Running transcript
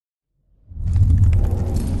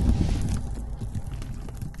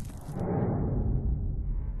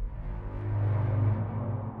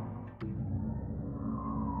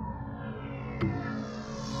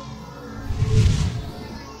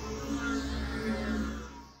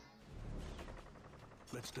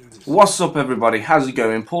What's up everybody, how's it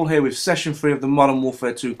going? Paul here with session 3 of the Modern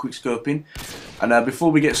Warfare 2 quickscoping. And before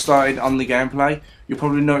we get started on the gameplay, you'll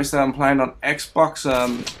probably notice that I'm playing on Xbox.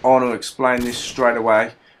 I want to explain this straight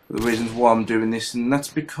away, the reasons why I'm doing this, and that's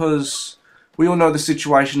because we all know the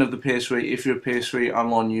situation of the PS3. If you're a PS3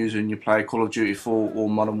 online user and you play Call of Duty 4 or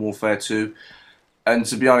Modern Warfare 2, and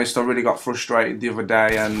to be honest, I really got frustrated the other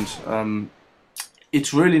day, and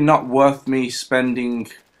it's really not worth me spending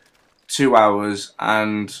 2 hours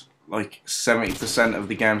and like 70% of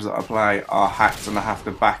the games that I play are hacked and I have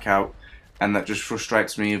to back out, and that just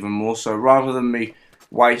frustrates me even more. So rather than me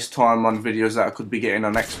waste time on videos that I could be getting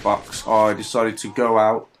on Xbox, I decided to go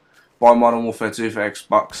out, buy Modern Warfare 2 for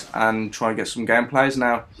Xbox and try and get some gameplays.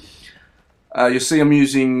 Now you'll see I'm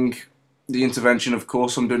using the intervention, of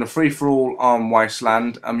course. I'm doing a free-for-all on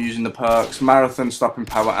Wasteland. I'm using the perks Marathon, Stopping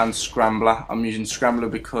Power and Scrambler. I'm using Scrambler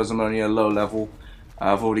because I'm only a low level.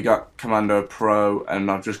 I've already got Commando Pro and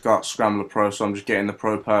I've just got Scrambler Pro, so I'm just getting the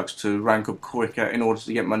Pro perks to rank up quicker in order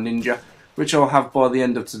to get my Ninja, which I'll have by the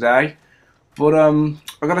end of today. But I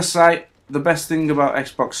gotta say, the best thing about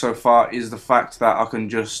Xbox so far is the fact that I can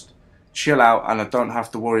just chill out and I don't have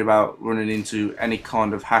to worry about running into any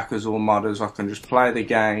kind of hackers or modders. I can just play the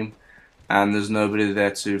game and there's nobody there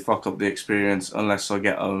to fuck up the experience unless I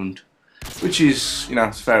get owned. Which is, you know,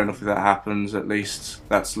 it's fair enough if that happens. At least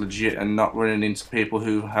that's legit and not running into people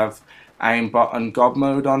who have aimbot and god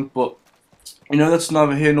mode on. But, you know, that's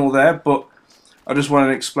neither here nor there. But I just wanted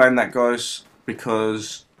to explain that, guys,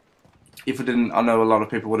 because if I didn't, I know a lot of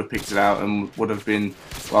people would have picked it out and would have been,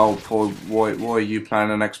 well, Paul, why are you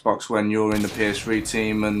playing on Xbox when you're in the PS3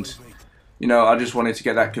 team? And, you know, I just wanted to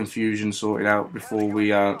get that confusion sorted out before we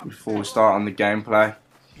start on the gameplay.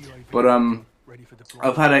 But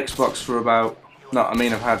I've had Xbox for about,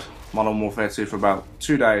 I've had Modern Warfare 2 for about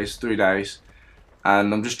 2 days, 3 days,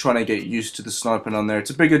 and I'm just trying to get used to the sniping on there. It's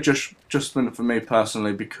a big adjustment for me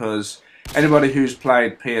personally, because anybody who's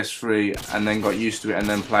played PS3 and then got used to it and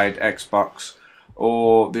then played Xbox,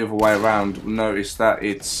 or the other way around, will notice that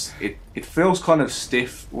it feels kind of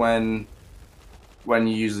stiff when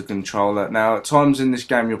you use the controller. Now, at times in this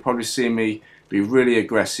game, you'll probably see me be really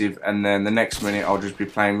aggressive, and then the next minute I'll just be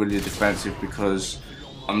playing really defensive because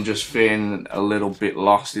I'm just feeling a little bit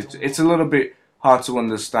lost. It's a little bit hard to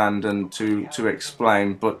understand and to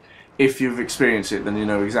explain, but if you've experienced it, then you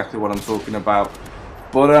know exactly what I'm talking about.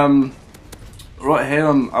 But right here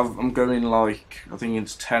I'm going like, I think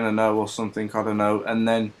it's 10-0 or something, I don't know, and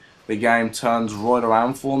then the game turns right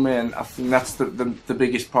around for me, and I think that's the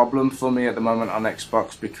biggest problem for me at the moment on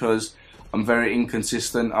Xbox, because I'm very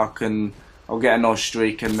inconsistent. I'll get a nice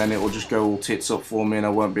streak and then it will just go all tits up for me, and I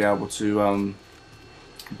won't be able to I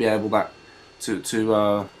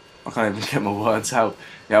can't even get my words out.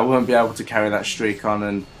 Yeah, I won't be able to carry that streak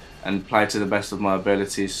on and play to the best of my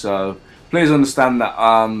abilities. So please understand that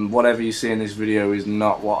whatever you see in this video is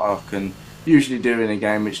not what I can usually do in a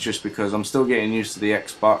game. It's just because I'm still getting used to the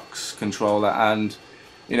Xbox controller, and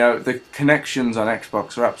you know, the connections on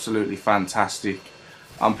Xbox are absolutely fantastic.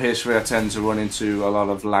 On PS3 I tend to run into a lot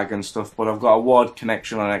of lag and stuff, but I've got a wide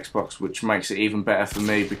connection on Xbox, which makes it even better for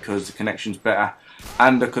me because the connection's better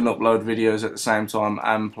and I can upload videos at the same time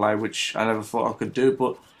and play, which I never thought I could do,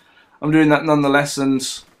 but I'm doing that nonetheless, and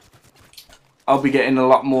I'll be getting a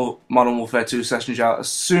lot more Modern Warfare 2 sessions out as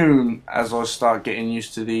soon as I start getting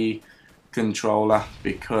used to the controller,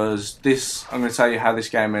 because this, I'm going to tell you how this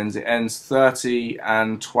game ends. It ends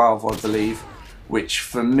 30-12, I believe, which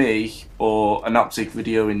for me, or an OpTic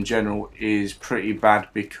video in general, is pretty bad,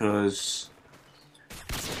 because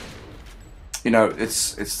you know,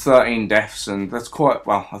 it's 13 deaths, and that's quite,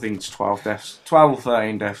 well, I think it's 12 deaths, 12 or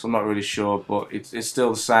 13 deaths, I'm not really sure, but it's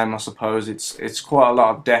still the same, I suppose. It's quite a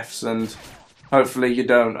lot of deaths, and hopefully you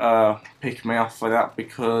don't pick me off for that,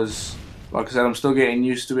 because like I said, I'm still getting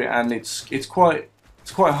used to it, and it's quite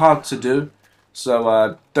hard to do.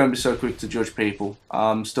 So don't be so quick to judge people.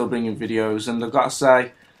 I'm still bringing videos, and I've got to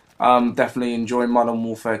say, definitely enjoying Modern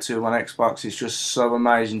Warfare 2 on Xbox. It's just so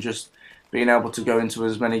amazing, just being able to go into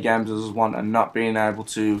as many games as I want and not being able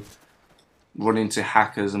to run into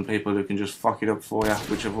hackers and people who can just fuck it up for you,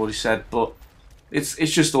 which I've already said. But it's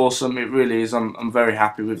just awesome, it really is. I'm very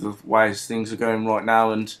happy with the ways things are going right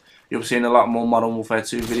now, and you'll be seeing a lot more Modern Warfare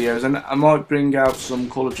 2 videos, and I might bring out some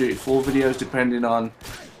Call of Duty 4 videos depending on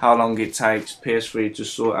how long it takes PS3 to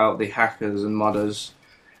sort out the hackers and modders.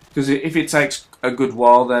 Because if it takes a good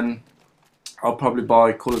while, then I'll probably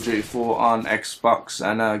buy Call of Duty 4 on Xbox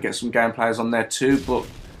and get some gameplays on there too. But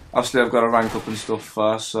obviously I've got to rank up and stuff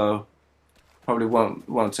first, so probably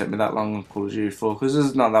won't take me that long on Call of Duty 4, because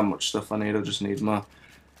there's not that much stuff I need. I just need my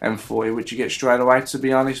M40, which you get straight away, to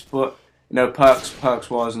be honest. But you know, perks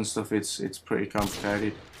wise and stuff, it's pretty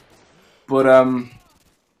complicated. But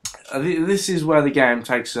this is where the game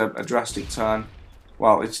takes a drastic turn.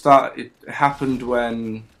 Well, it happened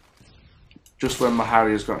when my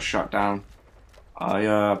Harriers got shot down.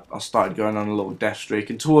 I started going on a little death streak,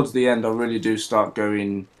 and towards the end I really do start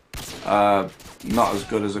going not as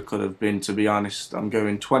good as I could have been, to be honest. I'm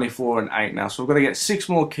going 24 and 8 now, so I've got to get 6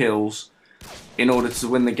 more kills in order to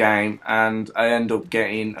win the game, and I end up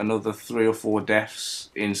getting another 3 or 4 deaths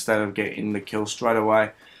instead of getting the kill straight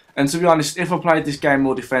away. And to be honest, if I played this game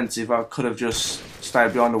more defensive, I could have just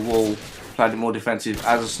stayed behind the wall, played it more defensive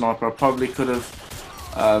as a sniper. I probably could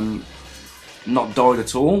have not died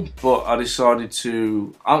at all, but I decided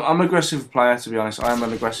to... I'm an aggressive player, to be honest. I am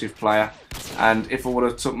an aggressive player, and if I would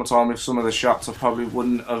have took my time with some of the shots, I probably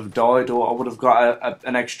wouldn't have died, or I would have got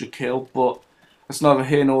an extra kill. But it's neither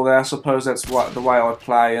here nor there. I suppose that's the way I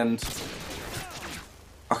play, and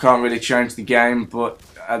I can't really change the game, but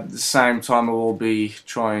at the same time I will be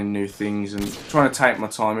trying new things and trying to take my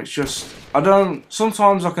time. It's just,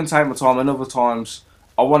 sometimes I can take my time, and other times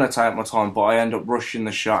I want to take my time, but I end up rushing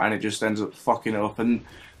the shot and it just ends up fucking it up. And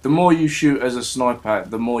the more you shoot as a sniper,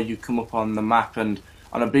 the more you come up on the map, and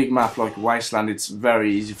on a big map like Wasteland, it's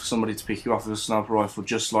very easy for somebody to pick you off with a sniper rifle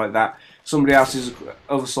just like that. Somebody else's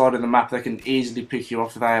other side of the map, they can easily pick you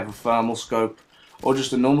off if they have a thermal scope or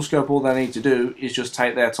just a normal scope. All they need to do is just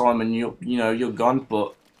take their time and you're gone.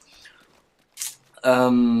 But I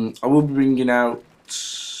will be bringing out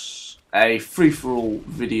a free-for-all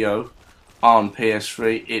video on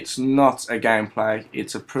PS3. It's not a gameplay,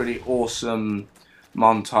 it's a pretty awesome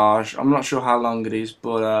montage. I'm not sure how long it is,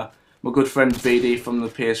 but my good friend BD from the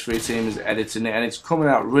PS3 team is editing it, and it's coming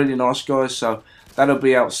out really nice, guys, so that'll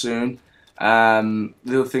be out soon. The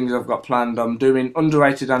other things I've got planned, I'm doing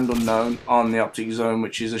Underrated and Unknown on the Optic Zone,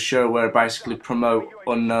 which is a show where I basically promote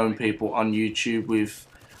unknown people on YouTube with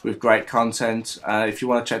great content. If you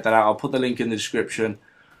want to check that out, I'll put the link in the description.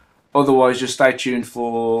 Otherwise, just stay tuned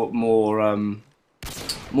for more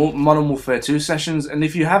Modern Warfare 2 sessions. And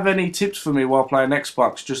if you have any tips for me while playing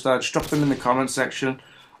Xbox, just drop them in the comment section.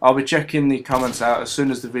 I'll be checking the comments out as soon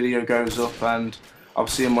as the video goes up, and I'll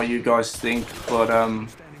be seeing what you guys think. But I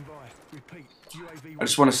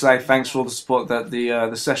just want to say thanks for all the support that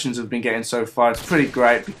the sessions have been getting so far. It's pretty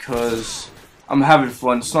great because I'm having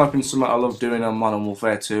fun. Sniping something I love doing on Modern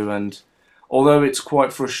Warfare 2, and although it's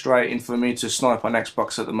quite frustrating for me to snipe on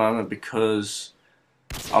Xbox at the moment because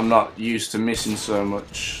I'm not used to missing so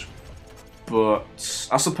much, but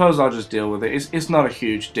I suppose I'll just deal with it. It's not a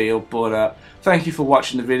huge deal, but thank you for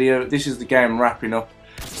watching the video. This is the game wrapping up.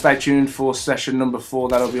 Stay tuned for session number 4.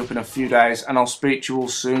 That'll be up in a few days, and I'll speak to you all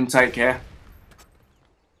soon. Take care.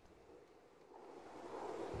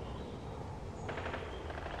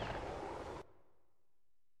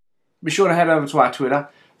 Be sure to head over to our Twitter.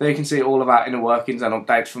 There you can see all of our inner workings and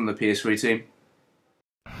updates from the PS3 team.